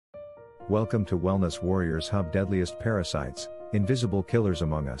Welcome to Wellness Warriors Hub Deadliest Parasites, Invisible Killers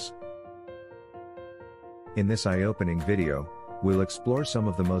Among Us. In this eye-opening video, we'll explore some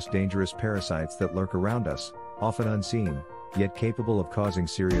of the most dangerous parasites that lurk around us, often unseen, yet capable of causing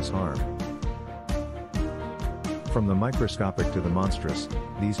serious harm. From the microscopic to the monstrous,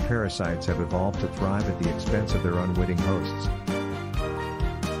 these parasites have evolved to thrive at the expense of their unwitting hosts.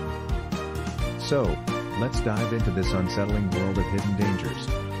 So, let's dive into this unsettling world of hidden dangers.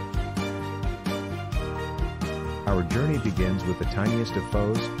 Our journey begins with the tiniest of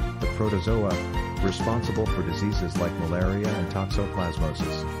foes, the protozoa, responsible for diseases like malaria and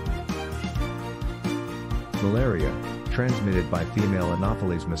toxoplasmosis. Malaria, transmitted by female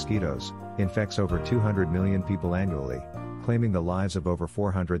Anopheles mosquitoes, infects over 200 million people annually, claiming the lives of over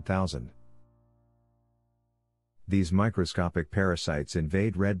 400,000. These microscopic parasites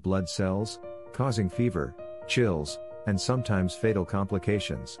invade red blood cells, causing fever, chills, and sometimes fatal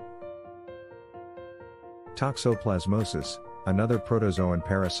complications. Toxoplasmosis, another protozoan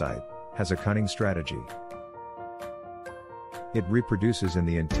parasite, has a cunning strategy. It reproduces in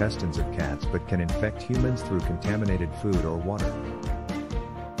the intestines of cats but can infect humans through contaminated food or water.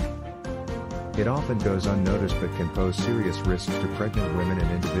 It often goes unnoticed but can pose serious risks to pregnant women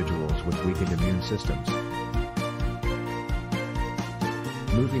and individuals with weakened immune systems.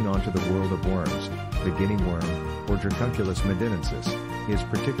 Moving on to the world of worms, the guinea worm, or Dracunculus medinensis, is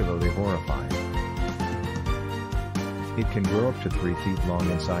particularly horrifying. It can grow up to 3 feet long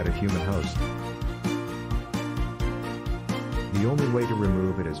inside a human host. The only way to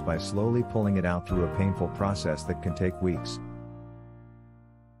remove it is by slowly pulling it out through a painful process that can take weeks.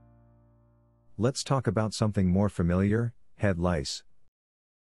 Let's talk about something more familiar, head lice.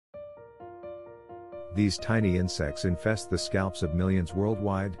 These tiny insects infest the scalps of millions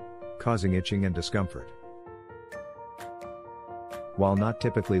worldwide, causing itching and discomfort. While not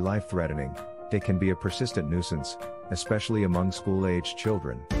typically life-threatening, they can be a persistent nuisance, especially among school-aged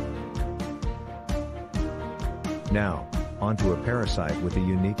children. Now, onto a parasite with a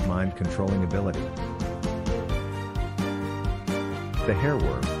unique mind-controlling ability. The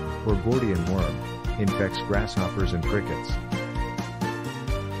hairworm, or Gordian worm, infects grasshoppers and crickets.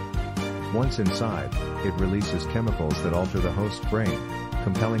 Once inside, it releases chemicals that alter the host's brain,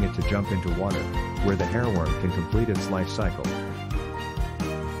 compelling it to jump into water, where the hairworm can complete its life cycle.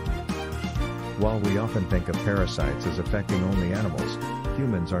 While we often think of parasites as affecting only animals,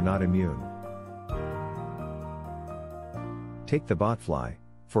 humans are not immune. Take the botfly,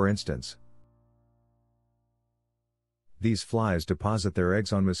 for instance. These flies deposit their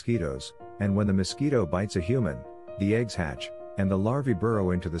eggs on mosquitoes, and when the mosquito bites a human, the eggs hatch, and the larvae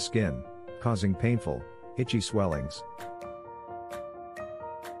burrow into the skin, causing painful, itchy swellings.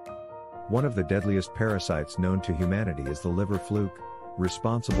 One of the deadliest parasites known to humanity is the liver fluke,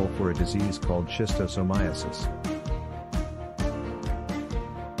 responsible for a disease called schistosomiasis.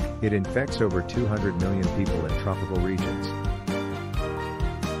 It infects over 200 million people in tropical regions.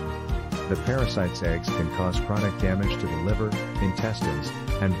 The parasite's eggs can cause chronic damage to the liver, intestines,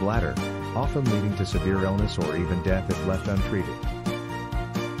 and bladder, often leading to severe illness or even death if left untreated.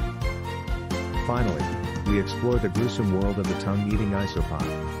 Finally, we explore the gruesome world of the tongue-eating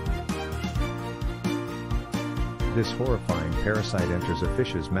isopod. This horrifying parasite enters a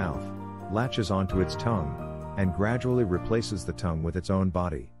fish's mouth, latches onto its tongue, and gradually replaces the tongue with its own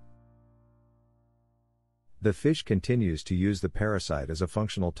body. The fish continues to use the parasite as a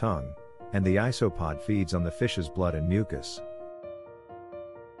functional tongue, and the isopod feeds on the fish's blood and mucus.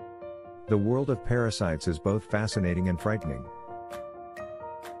 The world of parasites is both fascinating and frightening.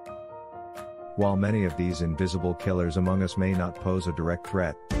 While many of these invisible killers among us may not pose a direct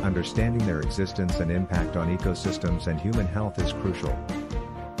threat, understanding their existence and impact on ecosystems and human health is crucial.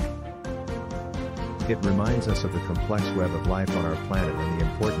 It reminds us of the complex web of life on our planet and the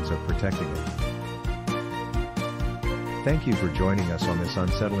importance of protecting it. Thank you for joining us on this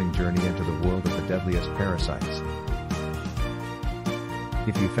unsettling journey into the world of the deadliest parasites.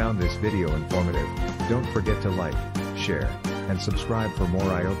 If you found this video informative, don't forget to like, share, and subscribe for more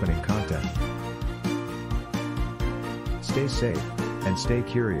eye-opening content. Stay safe, and stay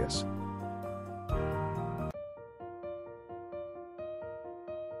curious.